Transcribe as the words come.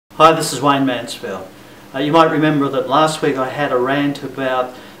Hi, this is Wayne Mansfield. You might remember that last week I had a rant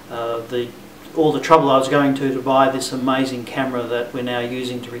about all the trouble I was going to buy this amazing camera that we're now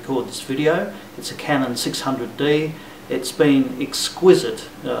using to record this video. It's a Canon 600D. It's been exquisite.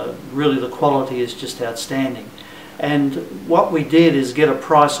 Really, the quality is just outstanding. And what we did is get a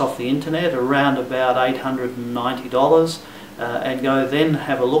price off the internet around about $890 and go then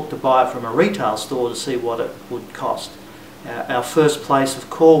have a look to buy it from a retail store to see what it would cost. Our first place of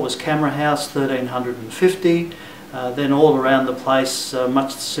call was Camera House, $1,350. Then all around the place,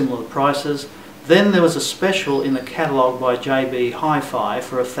 much similar prices. Then there was a special in the catalogue by JB Hi-Fi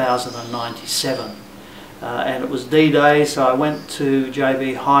for $1,097. And it was D-Day, so I went to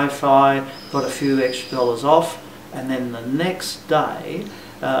JB Hi-Fi, got a few extra dollars off, and then the next day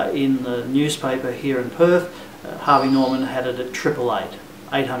in the newspaper here in Perth, Harvey Norman had it at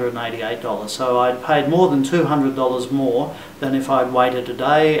 $888. So I'd paid more than $200 more than if I'd waited a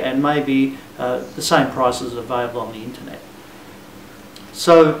day, and maybe the same prices available on the internet.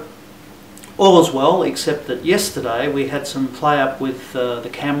 So all was well, except that yesterday we had some play up with the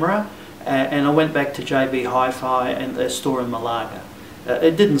camera, and I went back to JB Hi-Fi and their store in Malaga.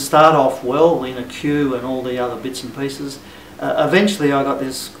 It didn't start off well in a queue and all the other bits and pieces. Eventually I got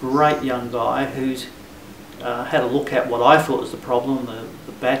this great young guy who's had a look at what I thought was the problem, the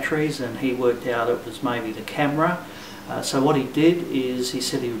batteries, and he worked out it was maybe the camera. So what he did is he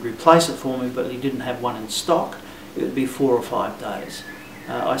said he would replace it for me, but he didn't have one in stock. It would be 4 or 5 days.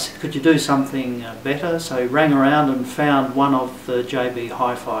 I said, could you do something better? So he rang around and found one of the JB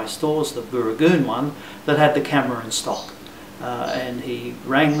Hi-Fi stores, the Burragoon one, that had the camera in stock. And he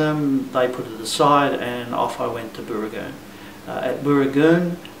rang them, they put it aside, and off I went to Burragoon. At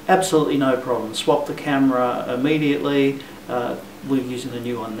Burragoon, absolutely no problem. Swapped the camera immediately. We're using the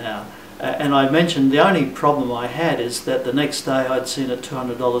new one now. And I mentioned the only problem I had is that the next day I'd seen it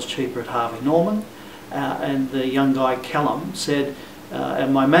 $200 cheaper at Harvey Norman, and the young guy Callum said,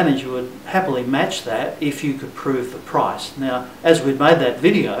 and my manager would happily match that if you could prove the price. Now, as we'd made that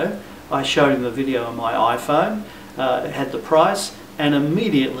video, I showed him the video on my iPhone, it had the price, and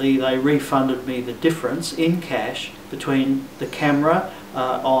immediately they refunded me the difference in cash between the camera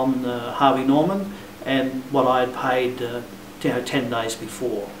on Harvey Norman and what I had paid 10 days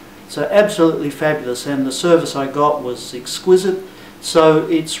before. So absolutely fabulous, and the service I got was exquisite. So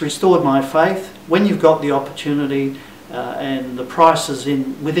it's restored my faith. When you've got the opportunity and the price is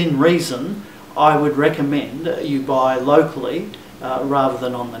within reason, I would recommend you buy locally rather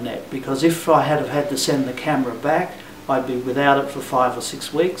than on the net, because if I had have had to send the camera back, I'd be without it for 5 or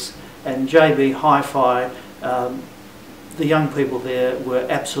 6 weeks. And JB Hi-Fi, the young people there were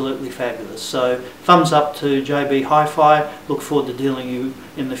absolutely fabulous. So thumbs up to JB Hi-Fi. Look forward to dealing with you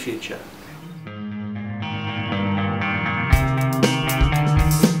in the future.